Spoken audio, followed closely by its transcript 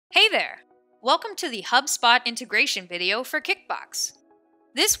Hey there! Welcome to the HubSpot integration video for Kickbox.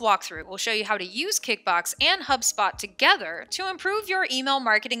 This walkthrough will show you how to use Kickbox and HubSpot together to improve your email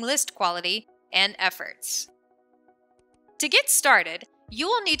marketing list quality and efforts. To get started, you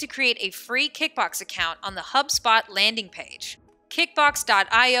will need to create a free Kickbox account on the HubSpot landing page,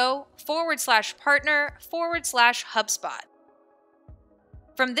 kickbox.io/partner/HubSpot.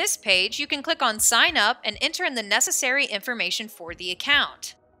 From this page, you can click on Sign Up and enter in the necessary information for the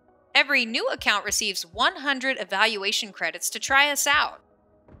account. Every new account receives 100 evaluation credits to try us out.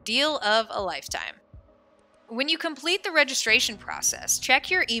 Deal of a lifetime. When you complete the registration process, check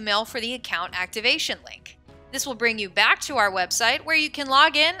your email for the account activation link. This will bring you back to our website where you can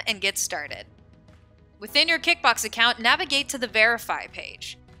log in and get started. Within your Kickbox account, navigate to the Verify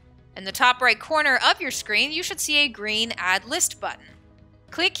page. In the top right corner of your screen, you should see a green Add List button.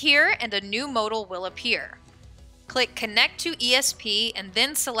 Click here and a new modal will appear. Click Connect to ESP and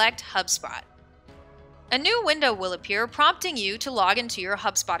then select HubSpot. A new window will appear prompting you to log into your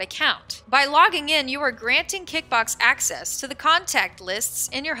HubSpot account. By logging in, you are granting Kickbox access to the contact lists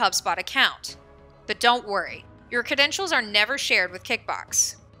in your HubSpot account. But don't worry, your credentials are never shared with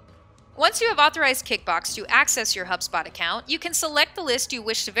Kickbox. Once you have authorized Kickbox to access your HubSpot account, you can select the list you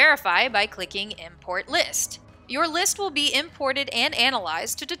wish to verify by clicking Import List. Your list will be imported and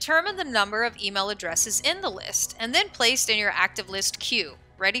analyzed to determine the number of email addresses in the list and then placed in your active list queue,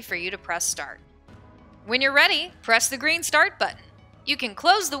 ready for you to press Start. When you're ready, press the green Start button. You can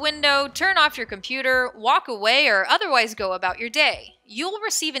close the window, turn off your computer, walk away, or otherwise go about your day. You'll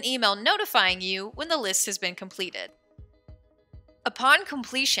receive an email notifying you when the list has been completed. Upon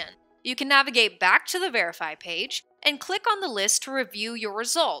completion, you can navigate back to the Verify page and click on the list to review your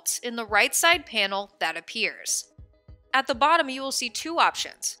results in the right side panel that appears. At the bottom, you will see two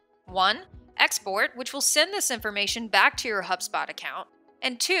options. 1. Export, which will send this information back to your HubSpot account,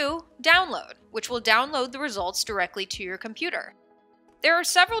 and 2. Download, which will download the results directly to your computer. There are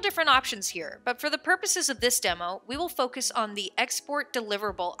several different options here, but for the purposes of this demo, we will focus on the Export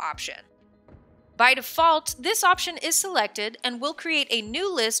Deliverable option. By default, this option is selected and will create a new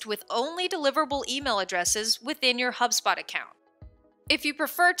list with only deliverable email addresses within your HubSpot account. If you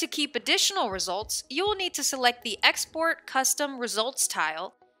prefer to keep additional results, you will need to select the Export Custom Results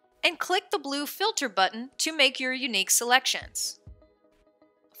tile and click the blue Filter button to make your unique selections.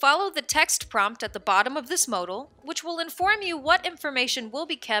 Follow the text prompt at the bottom of this modal, which will inform you what information will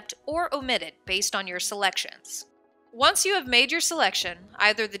be kept or omitted based on your selections. Once you have made your selection,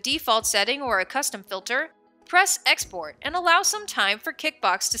 either the default setting or a custom filter, press Export and allow some time for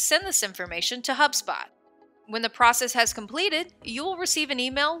Kickbox to send this information to HubSpot. When the process has completed, you will receive an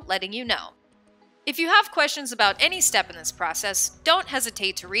email letting you know. If you have questions about any step in this process, don't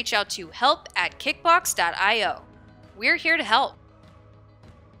hesitate to reach out to help@kickbox.io. We're here to help.